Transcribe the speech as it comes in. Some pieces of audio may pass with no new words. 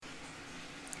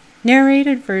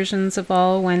Narrated versions of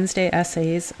all Wednesday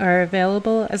essays are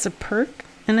available as a perk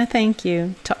and a thank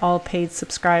you to all paid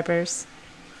subscribers.